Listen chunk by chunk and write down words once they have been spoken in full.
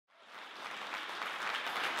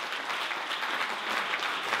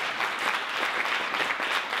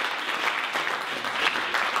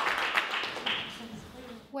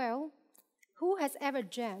ever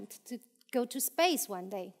dreamt to go to space one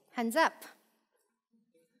day? Hands up.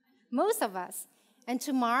 Most of us. And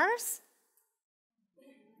to Mars?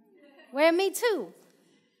 Well, me too.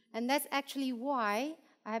 And that's actually why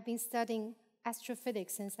I have been studying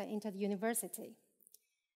astrophysics since I entered university.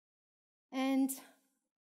 And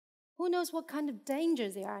who knows what kind of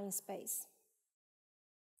dangers there are in space?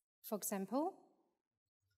 For example,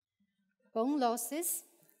 bone losses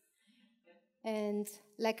and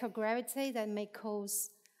lack of gravity that may cause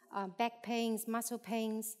back pains, muscle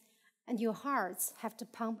pains, and your hearts have to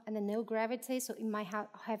pump under no gravity, so it might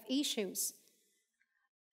have issues.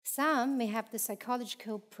 Some may have the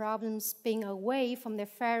psychological problems being away from their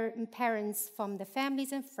parents, from their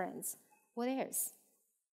families and friends. What else?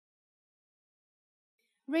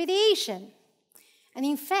 Radiation. And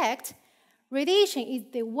in fact, radiation is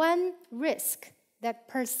the one risk that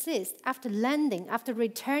persists after landing, after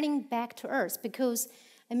returning back to Earth, because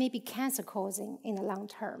it may be cancer-causing in the long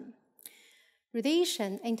term.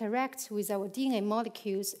 Radiation interacts with our DNA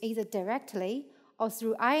molecules either directly or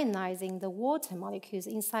through ionizing the water molecules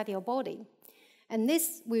inside your body. And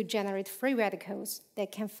this will generate free radicals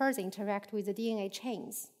that can further interact with the DNA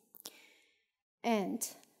chains. And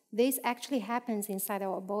this actually happens inside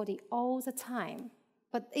our body all the time.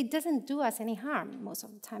 But it doesn't do us any harm most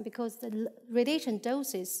of the time because the radiation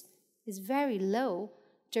doses is very low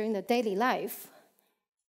during the daily life.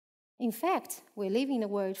 In fact, we're living in a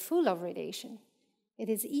world full of radiation. It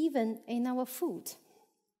is even in our food.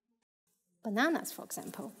 Bananas, for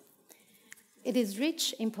example. It is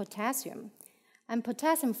rich in potassium, and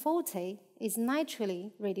potassium-40 is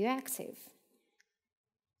naturally radioactive.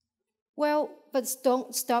 Well, but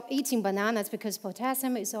don't stop eating bananas because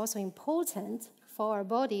potassium is also important for our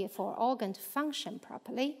body, for our organ to function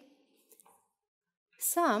properly.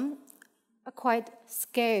 Some are quite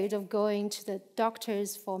scared of going to the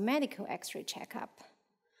doctors for medical X-ray checkup.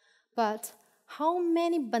 But how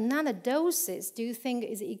many banana doses do you think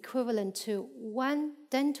is equivalent to one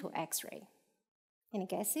dental X-ray? Any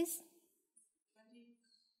guesses?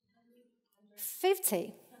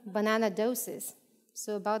 50 banana doses.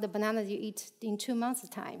 So about the bananas you eat in 2 months'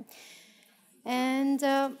 time. And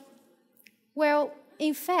well,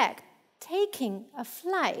 in fact, taking a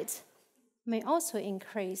flight may also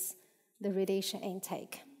increase the radiation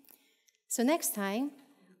intake. So next time,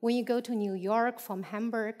 when you go to New York from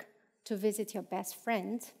Hamburg to visit your best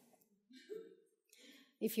friend,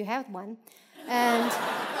 if you have one, and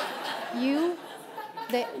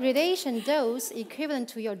the radiation dose equivalent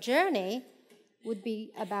to your journey would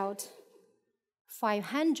be about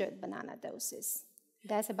 500 banana doses.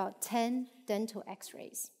 That's about 10 dental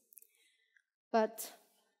X-rays. But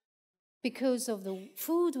because of the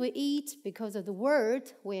food we eat, because of the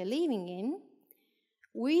world we're living in,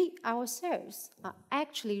 we ourselves are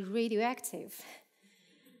actually radioactive.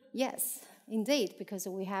 Yes, indeed, because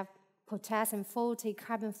we have potassium-40,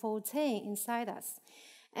 carbon-14 inside us.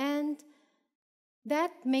 And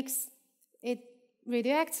that makes it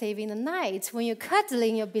radioactive in the night when you're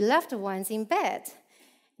cuddling your beloved ones in bed,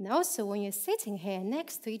 and also when you're sitting here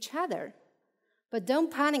next to each other. But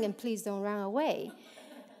don't panic and please don't run away.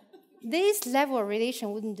 This level of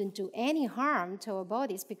radiation wouldn't do any harm to our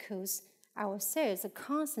bodies because our cells are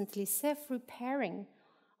constantly self-repairing,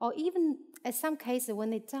 or even in some cases when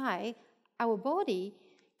they die, our body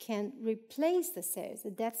can replace the cells,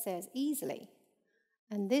 the dead cells, easily.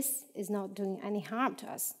 And this is not doing any harm to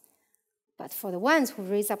us. But for the ones who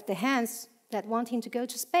raise up their hands that wanting to go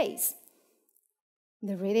to space,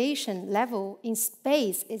 the radiation level in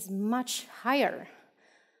space is much higher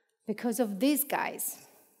because of these guys.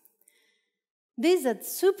 These are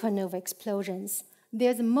supernova explosions.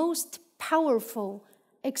 They're the most powerful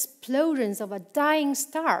explosions of a dying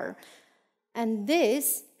star. And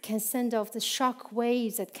this can send off the shock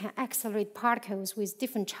waves that can accelerate particles with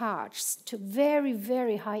different charges to very,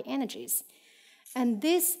 very high energies. And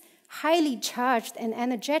these highly charged and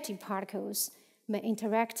energetic particles may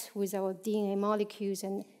interact with our DNA molecules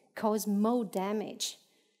and cause more damage.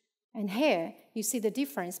 And here, you see the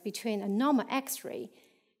difference between a normal X-ray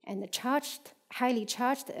and a highly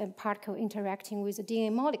charged particle interacting with the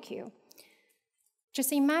DNA molecule.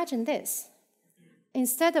 Just imagine this.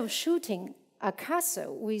 Instead of shooting a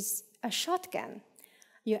castle with a shotgun,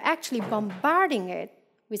 you're actually bombarding it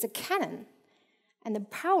with a cannon. And the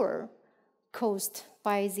power caused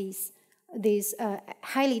by these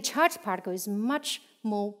highly charged particles is much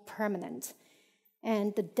more permanent.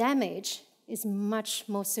 And the damage is much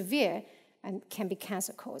more severe and can be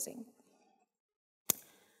cancer-causing.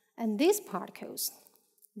 And these particles,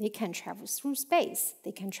 they can travel through space.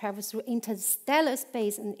 They can travel through interstellar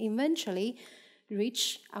space and eventually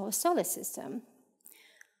reach our solar system.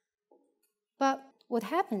 But what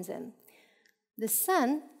happens then? The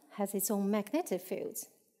sun has its own magnetic field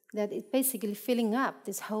that is basically filling up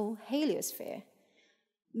this whole heliosphere.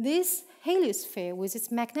 This heliosphere with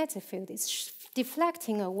its magnetic field is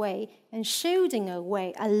deflecting away and shielding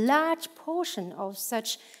away a large portion of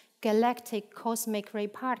such galactic cosmic ray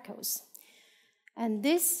particles. And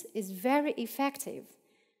this is very effective.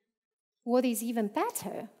 What is even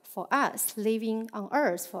better for us living on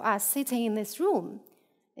Earth, for us sitting in this room,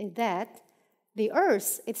 is that the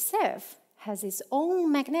Earth itself has its own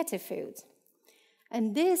magnetic field.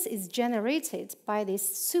 And this is generated by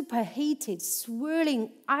this superheated,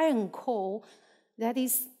 swirling iron core that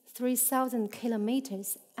is 3,000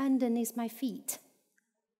 kilometers underneath my feet.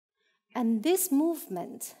 And this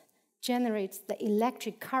movement generates the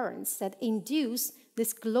electric currents that induce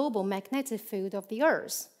this global magnetic field of the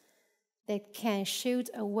Earth that can shield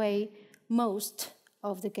away most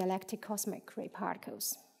of the galactic cosmic ray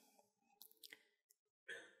particles.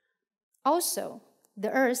 Also,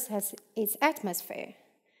 the Earth has its atmosphere,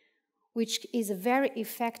 which is a very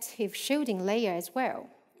effective shielding layer as well.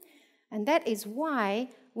 And that is why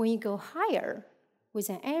when you go higher with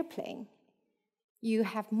an airplane, you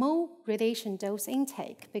have more radiation dose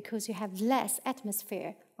intake because you have less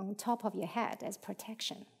atmosphere on top of your head as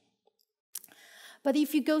protection. But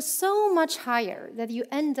if you go so much higher that you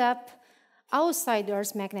end up outside the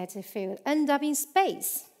Earth's magnetic field, end up in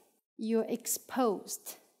space, you're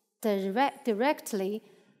exposed directly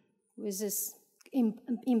with this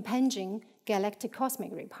impinging galactic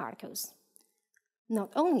cosmic ray particles.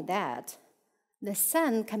 Not only that, the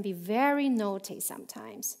sun can be very naughty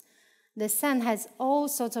sometimes. The sun has all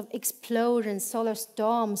sorts of explosions, solar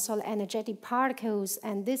storms, solar energetic particles,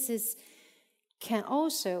 and this can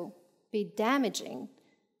also be damaging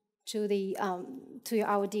to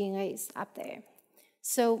our DNAs up there.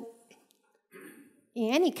 So,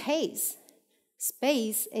 in any case,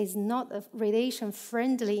 space is not a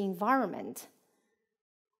radiation-friendly environment.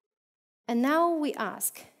 And now we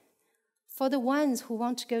ask, for the ones who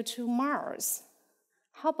want to go to Mars,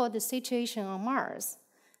 how about the situation on Mars?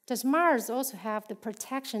 Does Mars also have the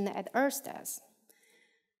protection that Earth does?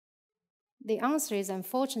 The answer is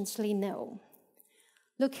unfortunately no.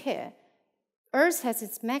 Look here. Earth has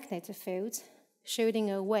its magnetic field shielding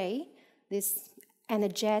away these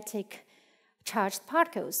energetic charged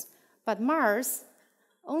particles, but Mars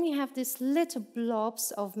only have these little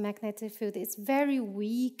blobs of magnetic field. It's very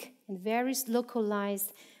weak and very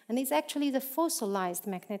localized, and it's actually the fossilized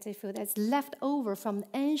magnetic field that's left over from the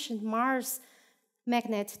ancient Mars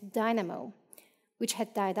magnet dynamo, which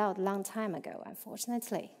had died out a long time ago,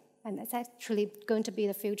 unfortunately. And that's actually going to be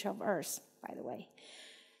the future of Earth, by the way.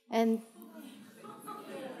 And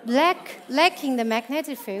lacking the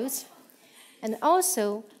magnetic fields, and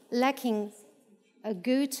also lacking a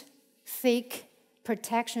good, thick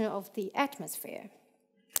protection of the atmosphere,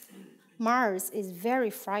 Mars is very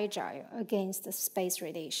fragile against the space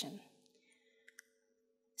radiation.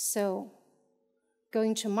 So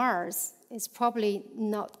going to Mars is probably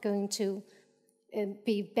not going to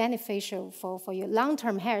be beneficial for your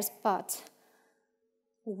long-term health, but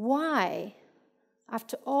why,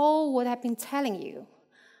 after all what I've been telling you,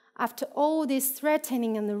 after all this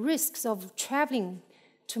threatening and the risks of traveling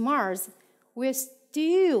to Mars, we're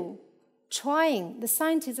still trying, the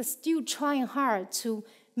scientists are still trying hard to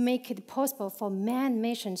make it possible for manned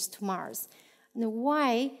missions to Mars. And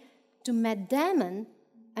why do Matt Damon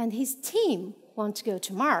and his team want to go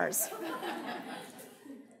to Mars?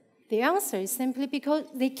 The answer is simply because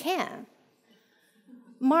they can.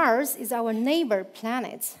 Mars is our neighbor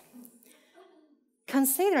planet.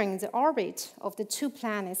 Considering the orbit of the two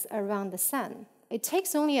planets around the sun, it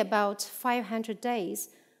takes only about 500 days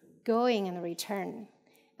going and return.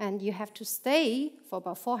 And you have to stay for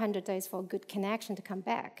about 400 days for a good connection to come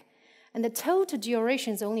back. And the total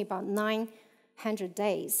duration is only about 900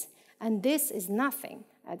 days. And this is nothing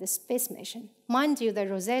at the space mission. Mind you, the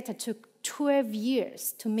Rosetta took 12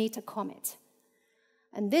 years to meet a comet.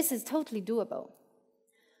 And this is totally doable.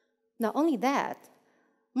 Not only that,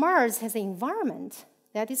 Mars has an environment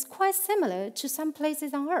that is quite similar to some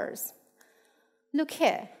places on Earth. Look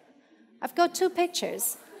here. I've got two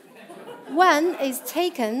pictures. One is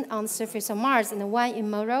taken on the surface of Mars and one in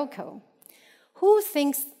Morocco. Who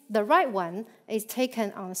thinks the right one is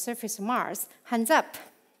taken on the surface of Mars? Hands up.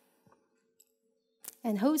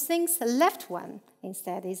 And who thinks the left one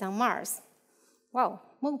instead is on Mars? Wow,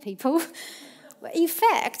 more people. In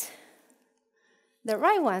fact, the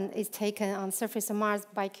right one is taken on the surface of Mars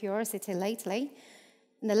by Curiosity lately,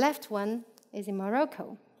 and the left one is in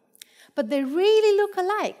Morocco. But they really look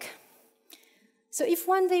alike. So if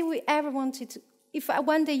one day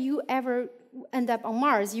you ever end up on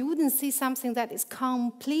Mars, you wouldn't see something that is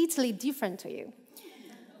completely different to you.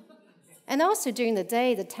 And also during the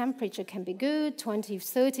day, the temperature can be good, 20,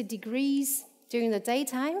 30 degrees during the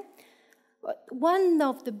daytime. One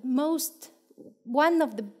of the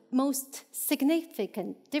most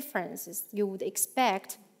significant differences you would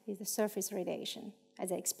expect is the surface radiation,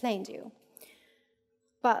 as I explained to you.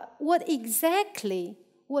 But what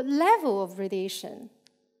level of radiation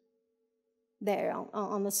there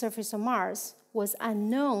on the surface of Mars was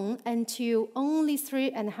unknown until only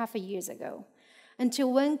 3.5 years ago,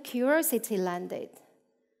 until when Curiosity landed.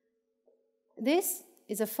 This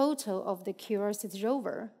is a photo of the Curiosity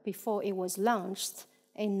rover before it was launched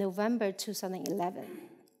in November 2011.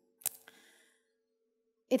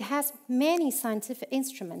 It has many scientific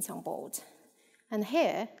instruments on board. And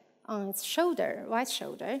here, on its shoulder, right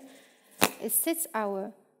shoulder, it sits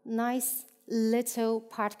our nice little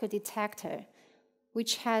particle detector,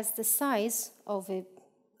 which has the size of a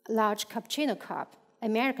large cappuccino cup,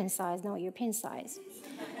 American size, not European size.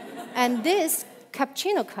 And this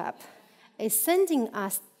cappuccino cup is sending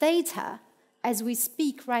us data as we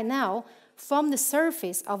speak right now from the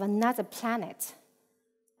surface of another planet.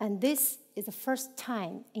 And this is the first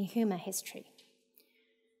time in human history.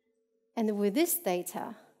 And with this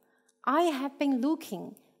data, I have been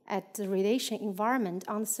looking at the radiation environment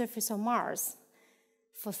on the surface of Mars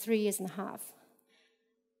for 3.5 years.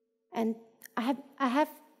 And I have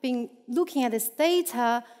been looking at this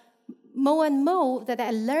data more and more that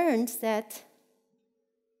I learned that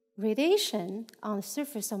radiation on the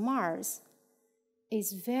surface of Mars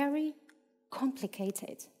is very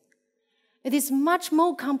complicated. It is much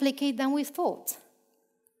more complicated than we thought.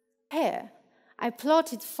 Here, I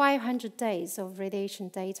plotted 500 days of radiation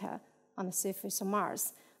data on the surface of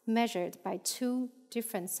Mars, measured by 2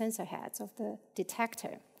 different sensor heads of the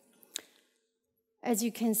detector. As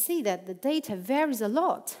you can see that the data varies a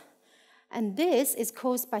lot, and this is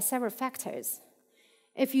caused by several factors.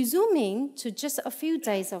 If you zoom in to just a few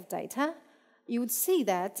days of data, you would see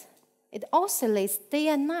that it oscillates day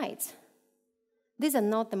and night. These are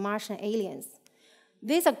not the Martian aliens.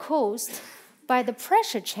 These are caused by the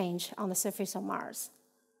pressure change on the surface of Mars.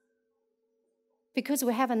 Because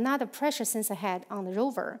we have another pressure sensor head on the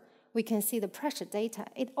rover, we can see the pressure data.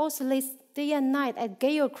 It oscillates day and night at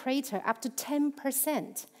Gale crater up to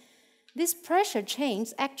 10%. This pressure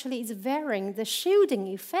change actually is varying the shielding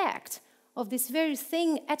effect of this very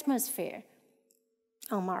thin atmosphere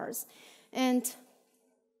on Mars. And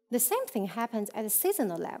the same thing happens at a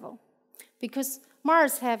seasonal level, because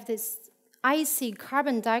Mars have this icy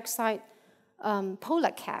carbon dioxide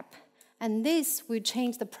polar cap, and this will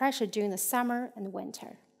change the pressure during the summer and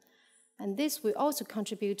winter. And this will also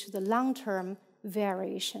contribute to the long-term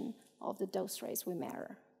variation of the dose rates we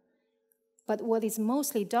measure. But what is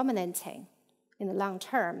mostly dominating in the long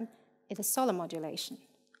term is the solar modulation.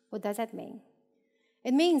 What does that mean?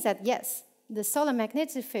 It means that, yes, the solar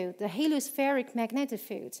magnetic field, the heliospheric magnetic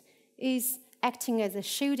field, is acting as a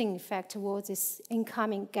shielding effect towards these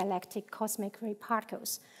incoming galactic cosmic ray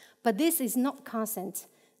particles. But this is not constant,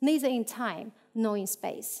 neither in time nor in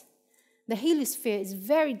space. The heliosphere is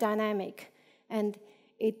very dynamic, and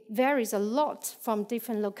it varies a lot from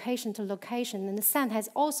different location to location, and the sun has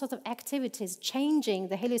all sorts of activities changing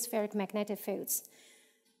the heliospheric magnetic fields.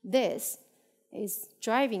 This is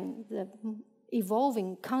driving the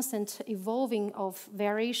constant evolving of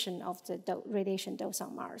variation of the radiation dose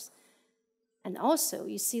on Mars. And also,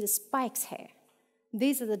 you see the spikes here.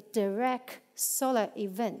 These are the direct solar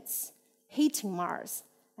events hitting Mars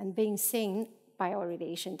and being seen by our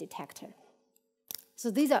radiation detector. So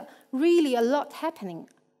these are really a lot happening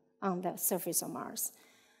on the surface of Mars.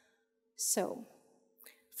 So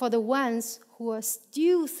for the ones who are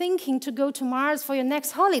still thinking to go to Mars for your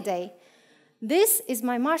next holiday, this is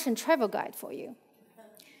my Martian travel guide for you.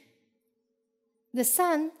 The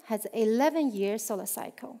sun has an 11-year solar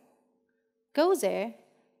cycle. Go there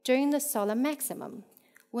during the solar maximum.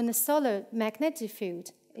 When the solar magnetic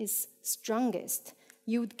field is strongest,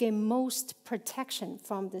 you would get most protection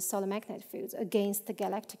from the solar magnetic field against the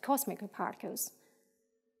galactic cosmic particles.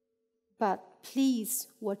 But please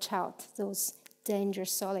watch out those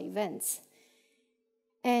dangerous solar events.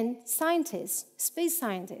 And scientists, space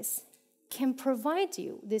scientists, can provide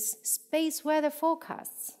you these space weather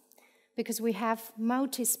forecasts because we have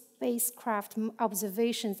multi-spacecraft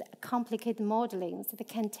observations, complicated modeling that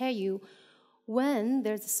can tell you when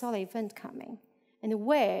there's a solar event coming and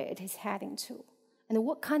where it is heading to and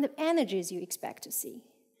what kind of energies you expect to see.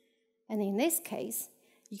 And in this case,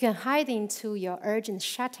 you can hide into your urgent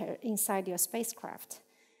shutter inside your spacecraft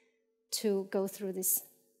to go through these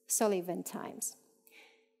solar event times.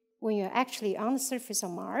 when you're actually on the surface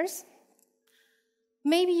of Mars,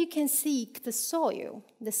 maybe you can seek the soil,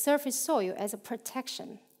 the surface soil, as a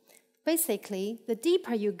protection. Basically, the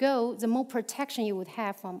deeper you go, the more protection you would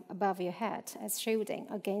have from above your head as shielding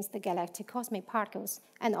against the galactic cosmic particles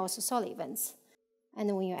and also solar events.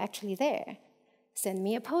 And when you're actually there, send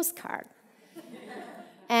me a postcard.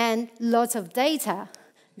 And lots of data.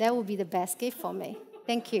 That would be the best gift for me.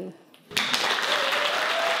 Thank you.